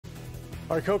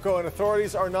Our Coco and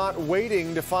authorities are not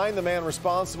waiting to find the man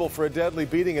responsible for a deadly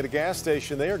beating at a gas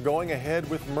station. They are going ahead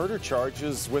with murder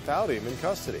charges without him in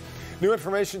custody. New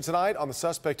information tonight on the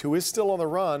suspect who is still on the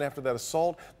run after that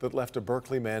assault that left a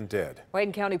Berkley man dead.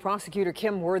 Wayne County Prosecutor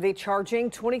Kim Worthy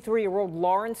charging 23-year-old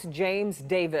Lawrence James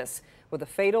Davis with a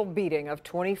fatal beating of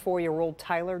 24-year-old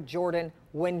Tyler Jordan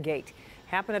Wingate.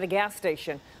 Happened at a gas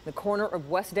station, the corner of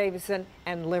West Davison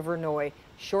and Livernois,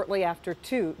 shortly after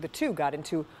the two got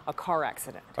into a car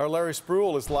accident. Our Larry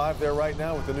Spruill is live there right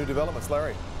now with the new developments.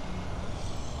 Larry.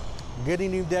 Good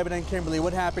evening, Devin and Kimberly.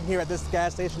 What happened here at this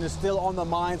gas station is still on the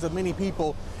minds of many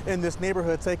people in this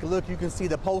neighborhood. Take a look. You can see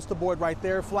the poster board right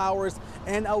there, flowers,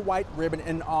 and a white ribbon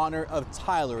in honor of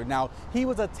Tyler. Now, he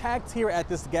was attacked here at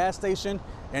this gas station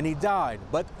and he died.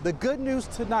 But the good news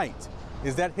tonight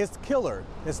is that his killer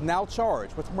is now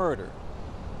charged with murder.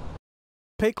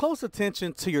 Pay close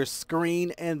attention to your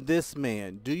screen and this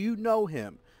man. Do you know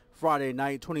him? Friday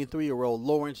night, 23-year-old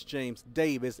Lawrence James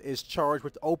Davis is charged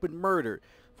with open murder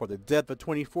for the death of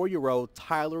 24-year-old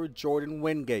Tyler Jordan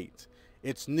Wingate.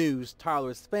 It's news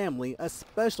Tyler's family,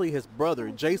 especially his brother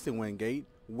Jason Wingate,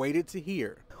 waited to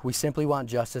hear. We simply want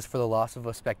justice for the loss of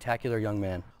a spectacular young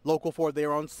man. Local 4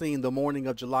 there on scene the morning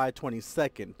of July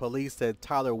 22nd. Police said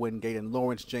Tyler Wingate and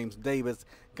Lawrence James Davis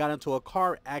got into a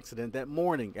car accident that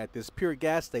morning at this Pure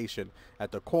gas station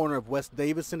at the corner of West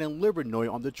Davison and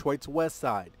Livernois on Detroit's west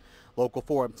side. Local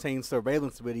 4 obtained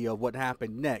surveillance video of what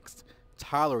happened next.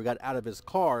 Tyler got out of his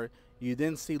car. You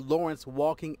then see Lawrence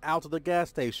walking out of the gas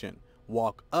station,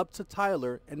 walk up to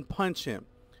Tyler and punch him.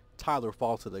 Tyler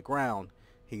falls to the ground.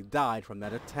 He died from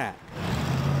that attack.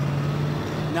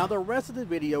 Now the rest of the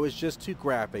video is just too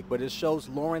graphic, but it shows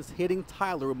Lawrence hitting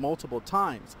Tyler multiple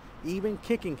times, even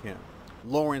kicking him.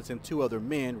 Lawrence and 2 other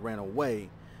men ran away.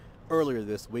 Earlier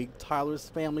this week, Tyler's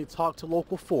family talked to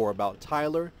Local 4 about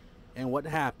Tyler and what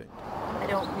happened. We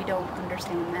don't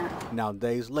understand that. Now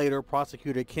days later,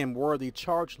 prosecutor Kim Worthy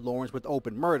charged Lawrence with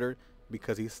open murder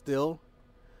because he's still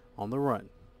on the run.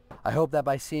 I hope that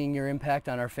by seeing your impact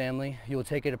on our family, you will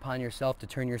take it upon yourself to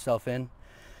turn yourself in.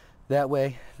 That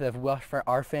way, that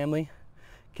our family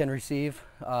can receive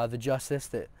the justice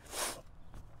that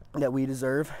we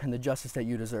deserve and the justice that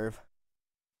you deserve.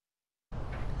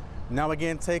 Now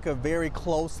again, take a very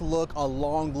close look, a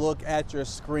long look at your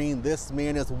screen. This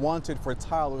man is wanted for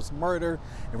Tyler's murder.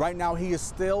 And right now he is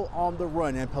still on the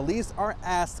run. And police are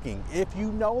asking, if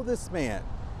you know this man,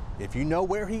 if you know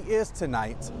where he is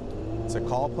tonight, to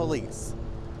call police.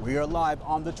 We are live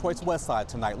on Detroit's west side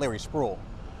tonight. Larry Spruill,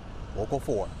 Local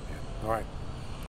 4. All right.